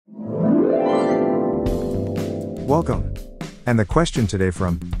Welcome. And the question today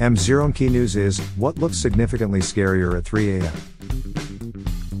from M0Key News is, what looks significantly scarier at 3 a.m.?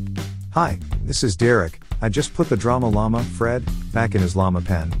 Hi, this is Derek. I just put the Drama Llama, Fred, back in his llama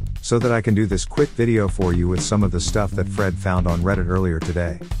pen, so that I can do this quick video for you with some of the stuff that Fred found on Reddit earlier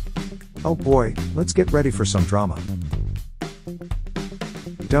today. Oh boy, let's get ready for some drama.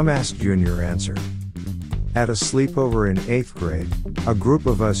 Dumbass Junior answered. At a sleepover in 8th grade, a group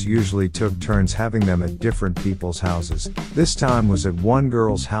of us usually took turns having them at different people's houses. This time was at one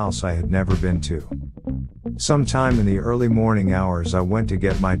girl's house I had never been to. Sometime in the early morning hours I went to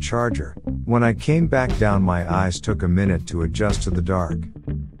get my charger. When I came back down my eyes took a minute to adjust to the dark.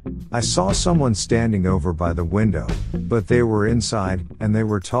 I saw someone standing over by the window, but they were inside, and they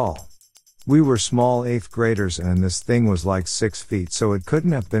were tall. We were small 8th graders and this thing was like 6 feet, so it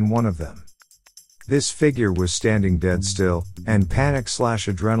couldn't have been one of them. This figure was standing dead still, and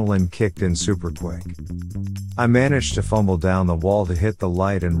panic/adrenaline kicked in super quick. I managed to fumble down the wall to hit the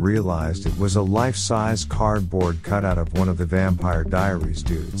light and realized it was a life-size cardboard cutout of one of the Vampire Diaries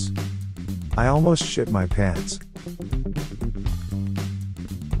dudes. I almost shit my pants.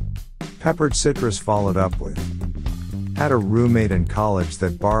 Peppered Citrus followed up with, had a roommate in college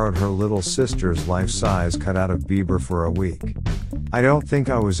that borrowed her little sister's life-size cutout of Bieber for a week. I don't think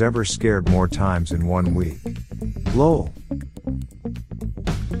I was ever scared more times in 1 week. Lol.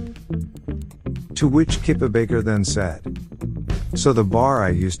 To which Kippa Baker then said, so the bar I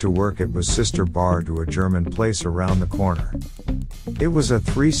used to work at was sister bar to a German place around the corner. It was a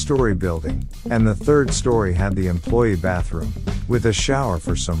 3-story building, and the 3rd story had the employee bathroom, with a shower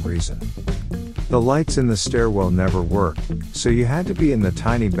for some reason. The lights in the stairwell never worked, so you had to be in the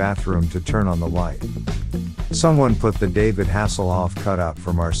tiny bathroom to turn on the light. Someone put the David Hasselhoff cutout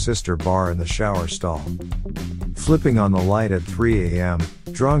from our sister bar in the shower stall. Flipping on the light at 3 a.m.,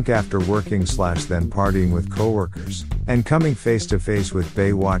 drunk after working / then partying with coworkers, and coming face to face with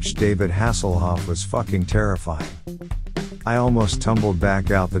Baywatch David Hasselhoff was fucking terrifying. I almost tumbled back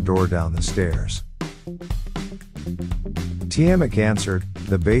out the door down the stairs. Tiamak answered,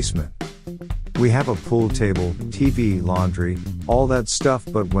 the basement. We have a pool table, TV, laundry, all that stuff,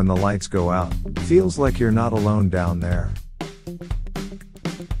 but when the lights go out, feels like you're not alone down there.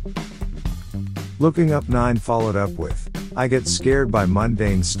 Looking Up 9 followed up with, I get scared by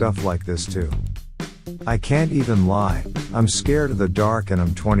mundane stuff like this too. I can't even lie, I'm scared of the dark and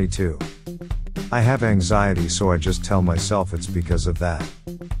I'm 22. I have anxiety, so I just tell myself it's because of that.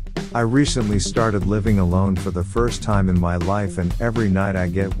 I recently started living alone for the first time in my life, and every night I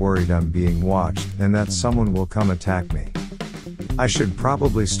get worried I'm being watched and that someone will come attack me. I should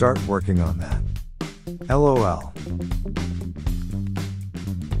probably start working on that. LOL.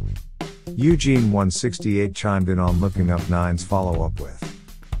 Eugene 168 chimed in on Looking Up 9's follow-up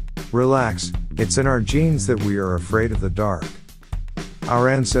with, relax, it's in our genes that we are afraid of the dark. Our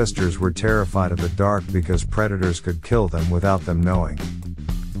ancestors were terrified of the dark because predators could kill them without them knowing.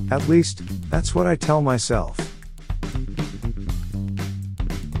 At least, that's what I tell myself.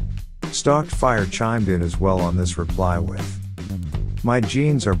 Stalked Fire chimed in as well on this reply with, my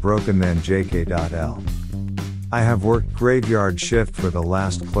genes are broken then JK.L. I have worked graveyard shift for the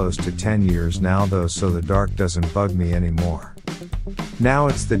last close to 10 years now though, so the dark doesn't bug me anymore. Now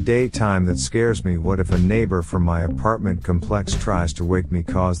it's the daytime that scares me. What if a neighbor from my apartment complex tries to wake me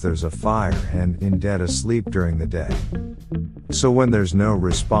cause there's a fire and in dead asleep during the day? So when there's no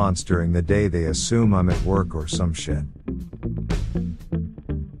response during the day they assume I'm at work or some shit.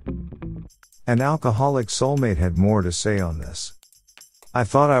 An alcoholic soulmate had more to say on this. I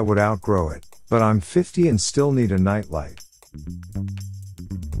thought I would outgrow it, but I'm 50 and still need a nightlight.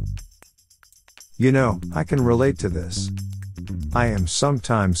 You know, I can relate to this. I am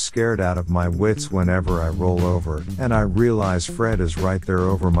sometimes scared out of my wits whenever I roll over, and I realize Fred is right there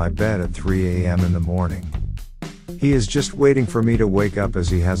over my bed at 3 a.m. in the morning. He is just waiting for me to wake up as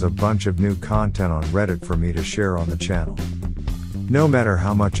he has a bunch of new content on Reddit for me to share on the channel. No matter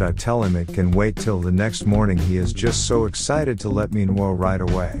how much I tell him it can wait till the next morning, he is just so excited to let me know right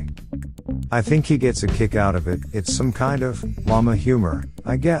away. I think he gets a kick out of it. It's some kind of llama humor,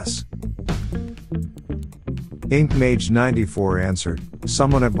 I guess. InkMage94 answered,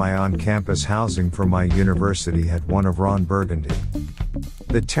 someone at my on-campus housing for my university had one of Ron Burgundy.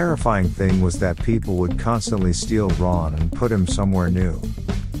 The terrifying thing was that people would constantly steal Ron and put him somewhere new.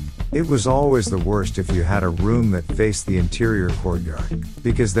 It was always the worst if you had a room that faced the interior courtyard,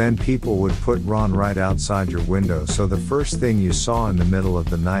 because then people would put Ron right outside your window, so the first thing you saw in the middle of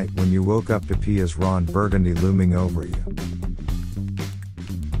the night when you woke up to pee is Ron Burgundy looming over you.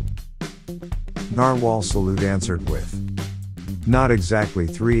 Narwhal Salute answered with, Not exactly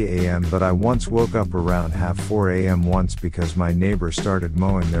 3 a.m., but I once woke up around half 4 a.m. once because my neighbor started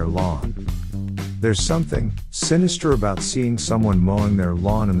mowing their lawn. There's something sinister about seeing someone mowing their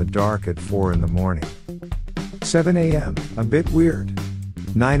lawn in the dark at 4 in the morning. 7 a.m., a bit weird.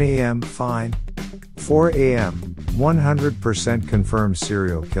 9 a.m., fine. 4 a.m., 100% confirmed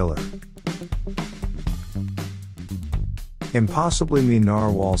serial killer. Impossibly Me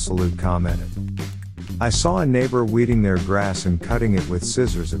Narwhal Salute commented, I saw a neighbor weeding their grass and cutting it with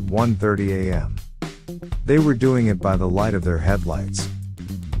scissors at 1:30 a.m. They were doing it by the light of their headlights.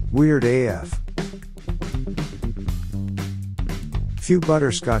 Weird AF. Few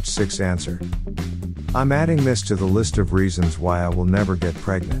Butterscotch 6 answered, I'm adding this to the list of reasons why I will never get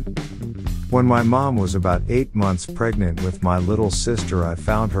pregnant. When my mom was about 8 months pregnant with my little sister, I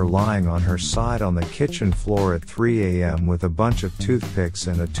found her lying on her side on the kitchen floor at 3 a.m. with a bunch of toothpicks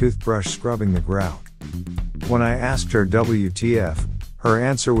and a toothbrush scrubbing the grout. When I asked her WTF, her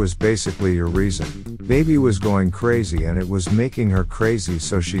answer was basically your reason. Baby was going crazy and it was making her crazy,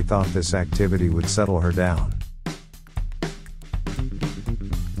 so she thought this activity would settle her down.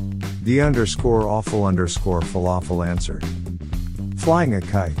 _awful_falafel answered, flying a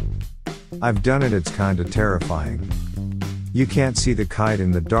kite. I've done it, it's kinda terrifying. You can't see the kite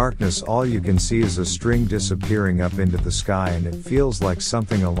in the darkness, all you can see is a string disappearing up into the sky, and it feels like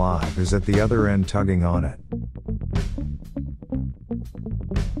something alive is at the other end tugging on it.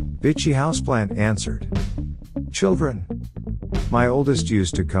 Bitchy Houseplant answered, children. My oldest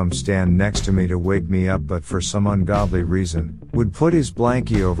used to come stand next to me to wake me up, but for some ungodly reason, would put his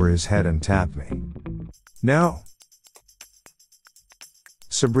blankie over his head and tap me. No.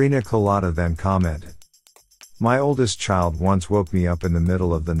 Sabrina Colada then commented, my oldest child once woke me up in the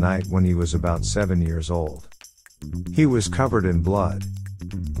middle of the night when he was about 7 years old. He was covered in blood.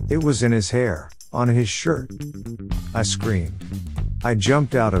 It was in his hair, on his shirt. I screamed. I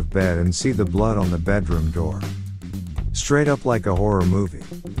jumped out of bed and see the blood on the bedroom door. Straight up like a horror movie.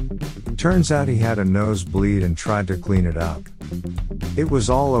 Turns out he had a nosebleed and tried to clean it up. It was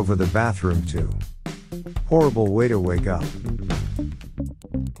all over the bathroom too. Horrible way to wake up.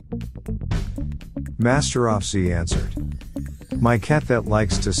 Master Offsea answered, my cat that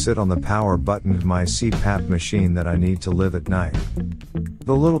likes to sit on the power button of my CPAP machine that I need to live at night.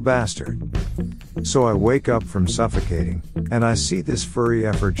 The little bastard. So I wake up from suffocating, and I see this furry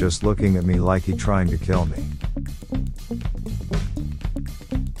effort just looking at me like he trying to kill me.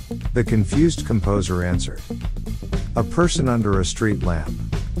 The confused composer answered, a person under a street lamp.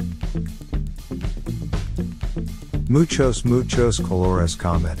 Muchos colores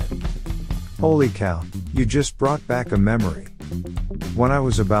commented, holy cow, you just brought back a memory. When I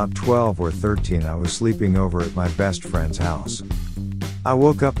was about 12 or 13, I was sleeping over at my best friend's house. I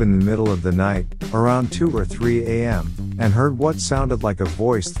woke up in the middle of the night, around 2 or 3 a.m., and heard what sounded like a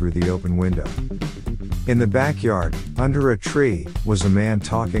voice through the open window. In the backyard, under a tree, was a man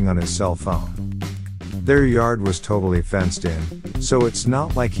talking on his cell phone. Their yard was totally fenced in, so it's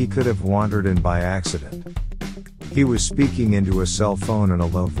not like he could have wandered in by accident. He was speaking into a cell phone in a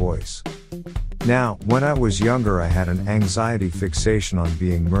low voice. Now, when I was younger, I had an anxiety fixation on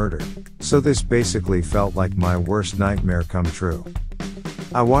being murdered, so this basically felt like my worst nightmare come true.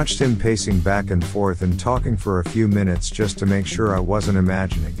 I watched him pacing back and forth and talking for a few minutes just to make sure I wasn't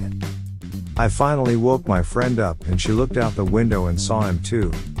imagining it. I finally woke my friend up and she looked out the window and saw him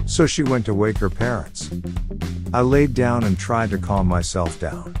too, so she went to wake her parents. I laid down and tried to calm myself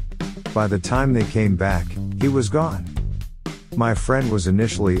down. By the time they came back, he was gone. My friend was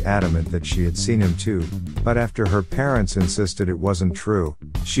initially adamant that she had seen him too, but after her parents insisted it wasn't true,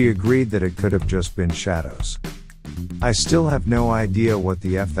 she agreed that it could have just been shadows. I still have no idea what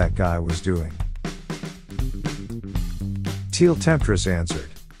the F that guy was doing. Teal Temptress answered,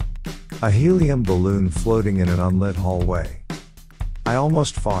 a helium balloon floating in an unlit hallway. I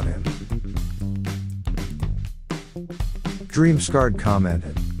almost fought him. Dream Scarred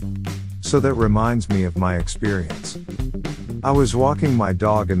commented, so that reminds me of my experience. I was walking my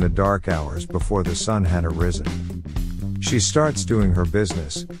dog in the dark hours before the sun had arisen. She starts doing her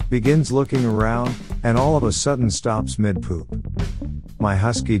business, begins looking around, and all of a sudden stops mid-poop. My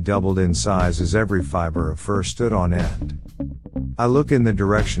husky doubled in size as every fiber of fur stood on end. I look in the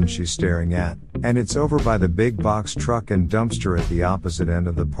direction she's staring at, and it's over by the big box truck and dumpster at the opposite end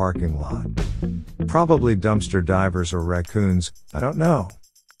of the parking lot. Probably dumpster divers or raccoons, I don't know.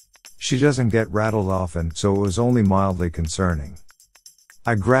 She doesn't get rattled often, so it was only mildly concerning.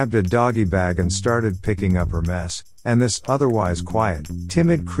 I grabbed a doggy bag and started picking up her mess, and this otherwise quiet,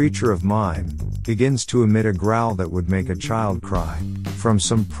 timid creature of mine begins to emit a growl that would make a child cry, from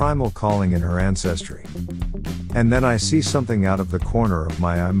some primal calling in her ancestry. And then I see something out of the corner of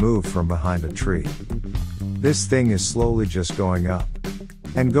my eye move from behind a tree. This thing is slowly just going up.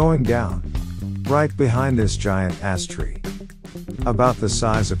 And going down. Right behind this giant ass tree. About the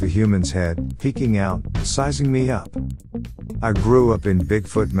size of a human's head, peeking out, sizing me up. I grew up in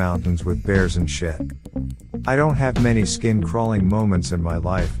Bigfoot mountains with bears and shit. I don't have many skin crawling moments in my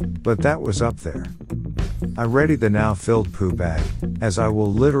life, but that was up there. I ready the now filled poo bag, as I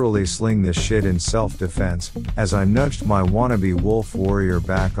will literally sling this shit in self-defense, as I nudged my wannabe wolf warrior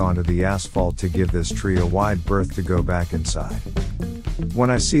back onto the asphalt to give this tree a wide berth to go back inside.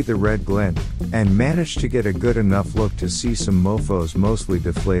 When I see the red glint, and manage to get a good enough look to see some mofo's mostly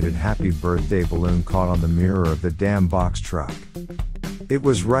deflated happy birthday balloon caught on the mirror of the damn box truck. It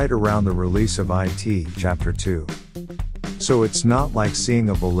was right around the release of IT, Chapter 2. So it's not like seeing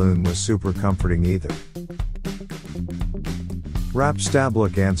a balloon was super comforting either. Rap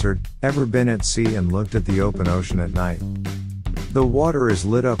Stablook answered, ever been at sea and looked at the open ocean at night? The water is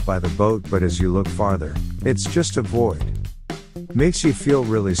lit up by the boat, but as you look farther, it's just a void. Makes you feel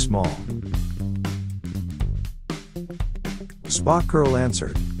really small. Spot Girl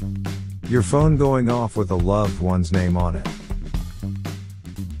answered, your phone going off with a loved one's name on it.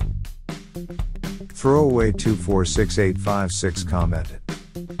 Throwaway 246856 commented,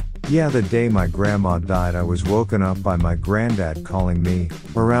 yeah, the day my grandma died I was woken up by my granddad calling me,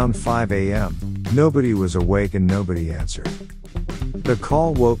 around 5 a.m. Nobody was awake and nobody answered. The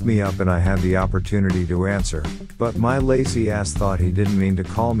call woke me up and I had the opportunity to answer, but my lazy ass thought he didn't mean to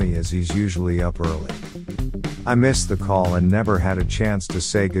call me as he's usually up early. I missed the call and never had a chance to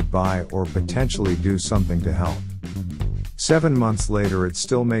say goodbye or potentially do something to help. 7 months later it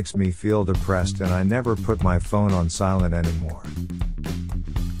still makes me feel depressed and I never put my phone on silent anymore.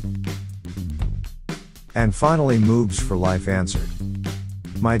 And finally Moves for Life answered,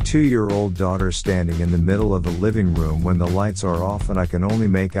 my 2-year-old daughter standing in the middle of the living room when the lights are off and I can only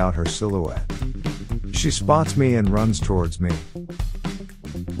make out her silhouette. She spots me and runs towards me.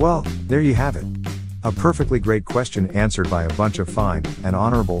 Well, there you have it. A perfectly great question answered by a bunch of fine and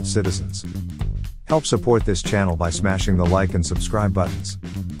honorable citizens. Help support this channel by smashing the like and subscribe buttons.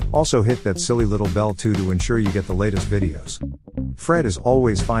 Also hit that silly little bell too to ensure you get the latest videos. Fred is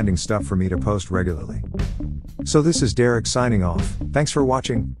always finding stuff for me to post regularly. So this is Derek signing off, thanks for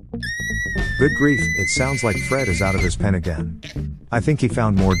watching. Good grief, it sounds like Fred is out of his pen again. I think he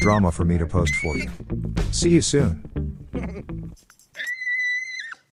found more drama for me to post for you. See you soon.